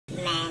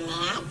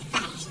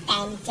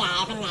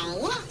चाय बनाई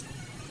है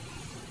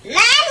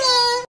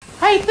मामी।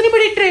 हाँ, इतनी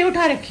बड़ी ट्रे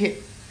उठा रखी है,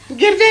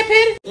 गिर जाए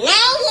फिर?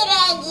 नहीं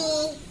गिरेगी,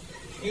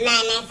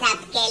 मैंने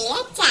सबके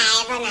लिए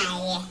चाय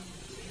बनाई है,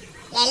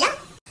 ले लो।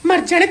 मर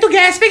जाने, तू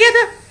गैस पे गया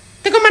था?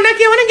 तेरे को मना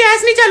किया हुआ ना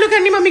गैस नहीं चालू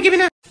करनी मम्मी के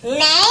बिना।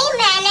 नहीं,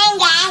 मैंने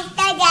गैस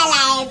तो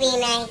जलाए भी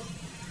नहीं,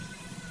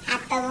 अब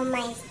तो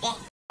वुमेन्स डे।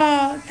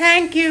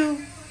 Thank you.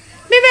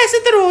 नहीं, वैसे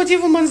तो रोज ही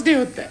वुमेन्स डे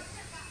होता है।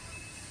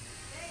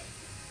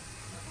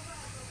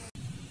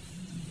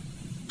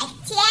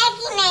 अच्छी है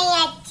कि नहीं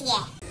अच्छी है?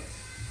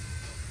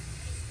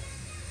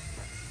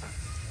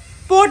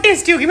 बहुत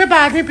टेस्टी होगी, मैं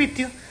बाद में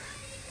पीती हूँ।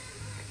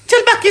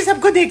 चल बाकी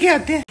सबको दे के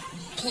आते हैं।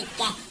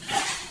 ठीक है,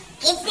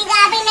 किसी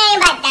का भी नहीं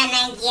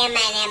बताना कि ये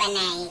मैंने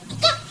बनाई,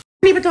 ठीक है?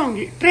 नहीं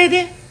बताऊंगी, ट्रे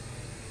दे।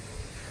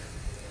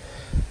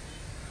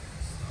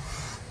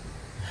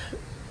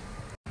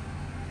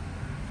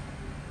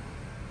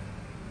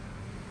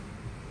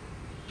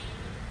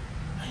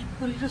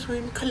 पूरी रसोई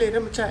में खलेरा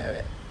मचाया हुआ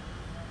है।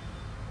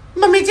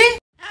 मम्मी जी,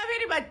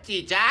 मेरी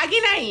बच्ची जागी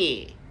नहीं।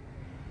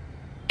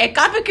 एक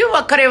कप क्यों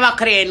वखरे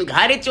वखरे इन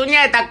घर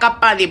चुनिया तक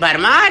कप्पा दी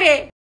भरमारे।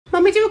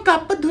 मम्मी जी वो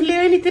कप धुले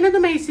हुए नहीं थे ना, तो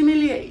मैं इसी में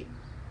ले आई।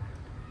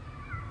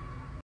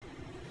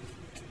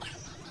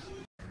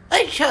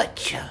 अच्छा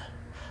अच्छा,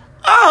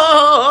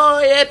 ओहो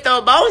ये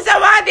तो बहुत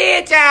स्वाद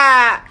है चा।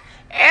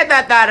 ए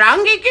दादा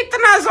रंग ही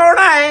कितना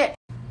सोना है।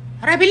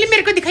 अरे बिल्ली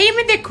मेरे को दिखाइए,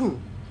 मैं देखूं।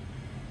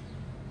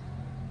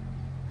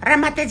 अरे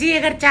माता जी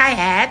अगर चाय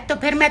है तो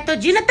फिर मैं तो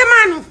जीनत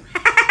मानू।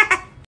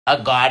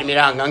 God,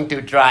 मेरा अंगंग to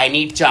try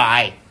need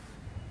chai.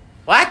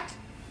 What?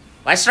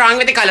 What's wrong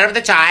with the color of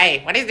the chai?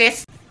 What is this?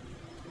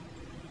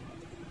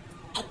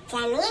 अच्छा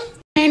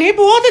नहीं? नहीं,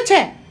 बहुत अच्छा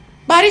है।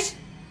 बारिश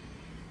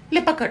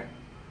ले पकड़।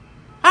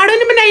 आड़ू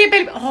ने बनाई है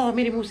पहले। हाँ,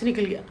 मेरे मुंह से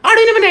निकल गया।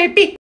 आड़ू ने बनाई,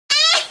 पी।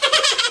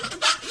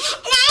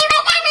 नहीं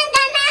बताना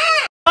था ना।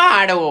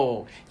 आड़ू,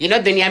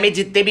 दुनिया में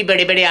जितने भी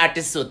बड़े बड़े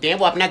आर्टिस्ट होते हैं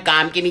वो अपना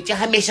काम के नीचे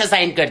हमेशा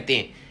साइन करते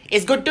हैं।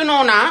 इट्स गुड टू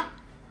नो ना।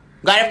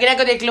 गौरव गेरा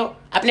को देख लो,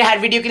 अपने हर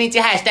वीडियो के नीचे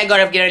 #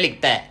 गौरव गेरा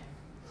लिखता है।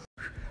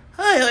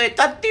 हाय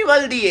तत्ती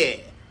बल दिए,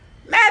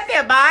 मैं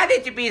ते बाद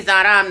पीस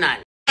आराम नाल।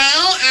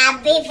 आप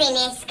भी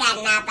फिनिश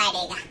करना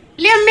पड़ेगा।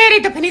 ले मेरी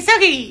तो फिनिश हो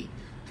गई।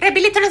 अरे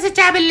बिल्ली थोड़ा सा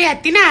चावल ले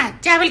आती ना,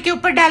 चावल के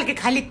ऊपर डाल के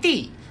खा लेती,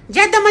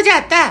 ज्यादा मजा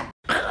आता।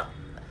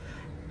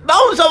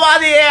 बहुत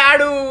स्वाद है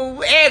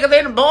आड़ू, एक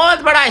दिन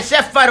बहुत बड़ा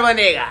शेफर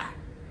बनेगा।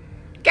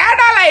 क्या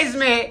डाला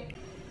इसमें?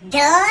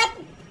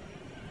 दूध,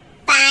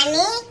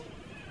 पानी,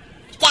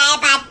 चाय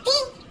पत्ती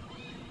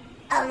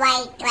और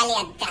व्हाइट वाली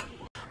अदरक।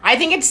 I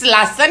think it's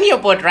लहसुन you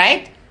put,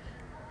 right?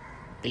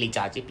 Billy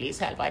चाची please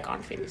help, I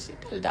can't finish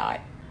it, I'll die.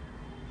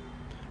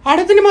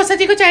 आड़ू तूने मौसा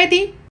जी को चाय दी?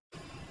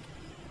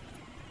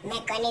 मैं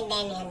को नहीं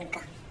देनी उनको।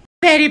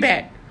 Very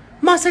bad.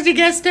 मौसा जी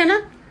गेस्ट है ना,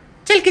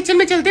 चल किचन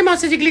में चलते,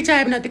 मौसा जी के लिए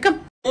चाय बनाते। कब?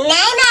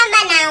 नहीं मैं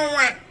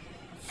बनाऊंगा,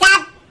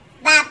 सब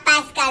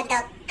वापस कर दो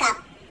कप।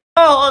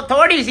 ओह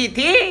थोड़ी सी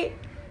थी,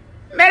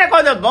 मेरे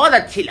को तो बहुत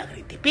अच्छी लग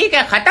रही थी, पी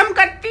के खत्म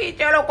करती।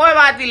 चलो कोई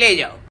बात नहीं, ले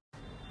जाओ।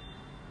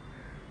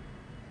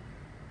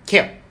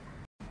 क्यों?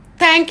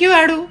 थैंक यू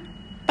आड़ू,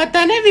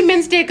 पता नहीं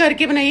विमेंस डे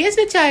करके बनाई है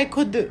इसने चाय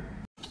खुद।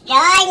 रोज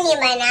नहीं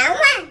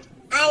बनाऊंगा,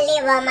 ओनली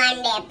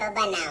वुमेन डे पे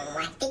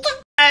बनाऊंगा, ठीक है?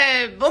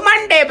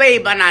 वुमेन डे पे ही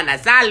बनाना,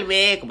 साल में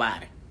एक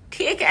बार,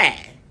 ठीक है?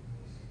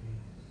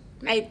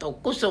 नहीं तो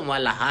कुसुम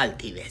वाला हाल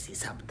थी वैसी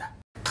शब्द।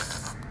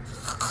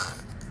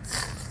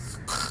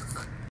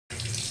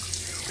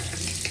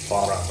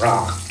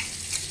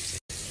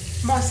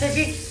 मौसा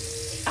जी,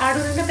 आड़ू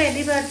ने ना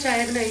पहली बार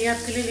चाय बनाई है,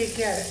 आपके लिए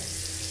लेके आ रहा है।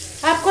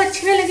 आपको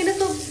अच्छी ना लगी ना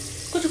तो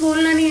कुछ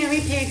बोलना नहीं है, वही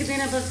फेंक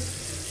देना बस,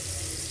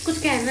 कुछ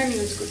कहना नहीं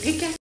उसको,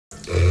 ठीक है?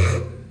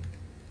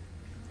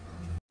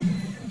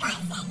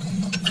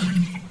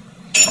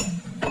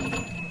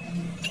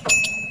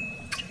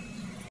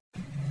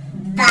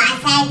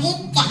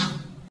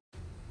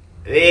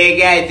 वे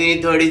क्या इतनी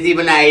थोड़ी सी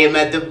बनाई है,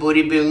 मैं तो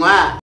पूरी पीऊंगा।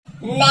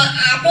 मैं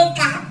अभी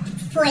कप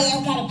फुल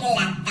करके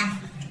लाता हूँ।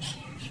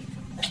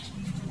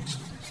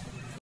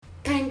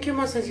 थैंक यू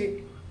मौसा जी,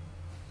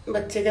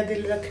 बच्चे का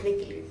दिल रखने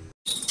के लिए।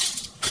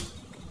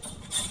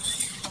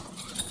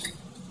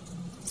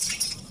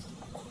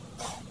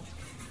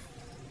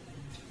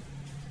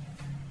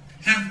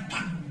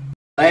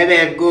 अरे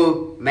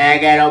बेवकूफ, मैं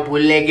कह रहा हूँ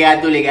फूल लेके आ,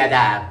 तू लेके आ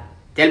था।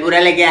 चल पूरा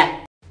लेके आ।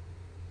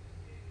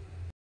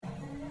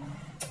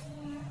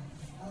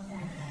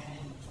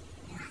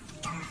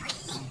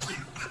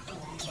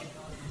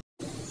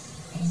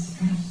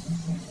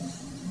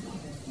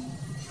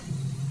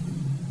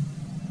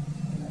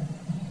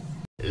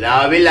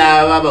 लावा भी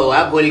लावा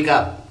बहुआ फूल का।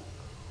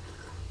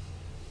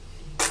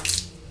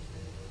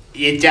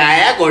 ये चाय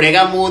है, घोड़े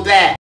का मुंह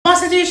है।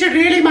 मौसा जी, you should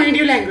really mind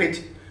your language।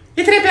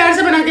 इतने प्यार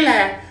से बना के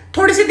लाया,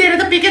 थोड़ी सी देर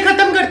तो पी के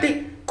खत्म करते,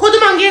 खुद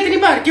मांगी इतनी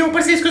बार के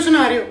ऊपर से इसको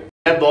सुना रहे हो।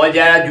 मैं बहुत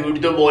ज्यादा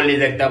झूठ तो बोल नहीं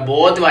सकता,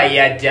 बहुत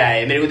वाहियात चाय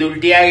है, मेरे को तो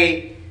उल्टी आ गई।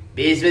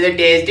 बीच में तो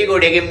टेस्टी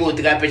घोड़े के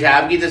मुंह का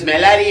पेशाब की तो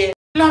स्मेल आ रही है।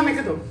 ला मैं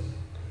दो,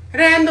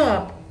 रहन दो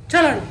आप,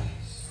 चलो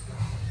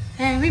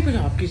है वही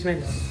पेशाब की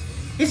स्मेल,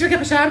 इसमें क्या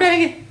पेशाब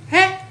डालेंगे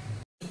है?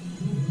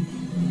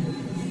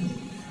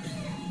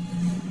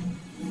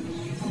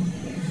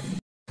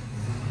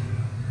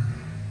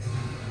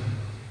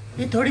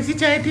 ये थोड़ी सी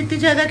चाय थी, इतनी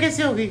ज्यादा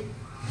कैसे होगी?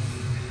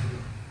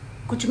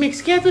 कुछ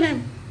मिक्स किया तूने?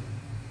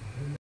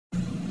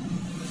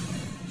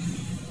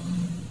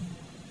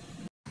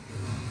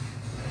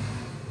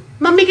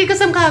 मम्मी की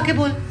कसम खा के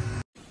बोल।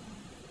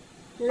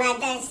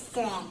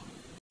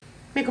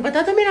 मेरे को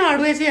पता था मेरा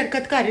आड़ू ऐसी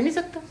हरकत कर ही नहीं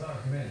सकता।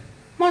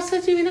 मौसा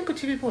जी भी ना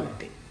कुछ भी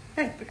बोलते,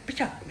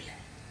 पेशाब मिला है,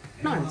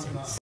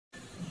 नॉनसेंस।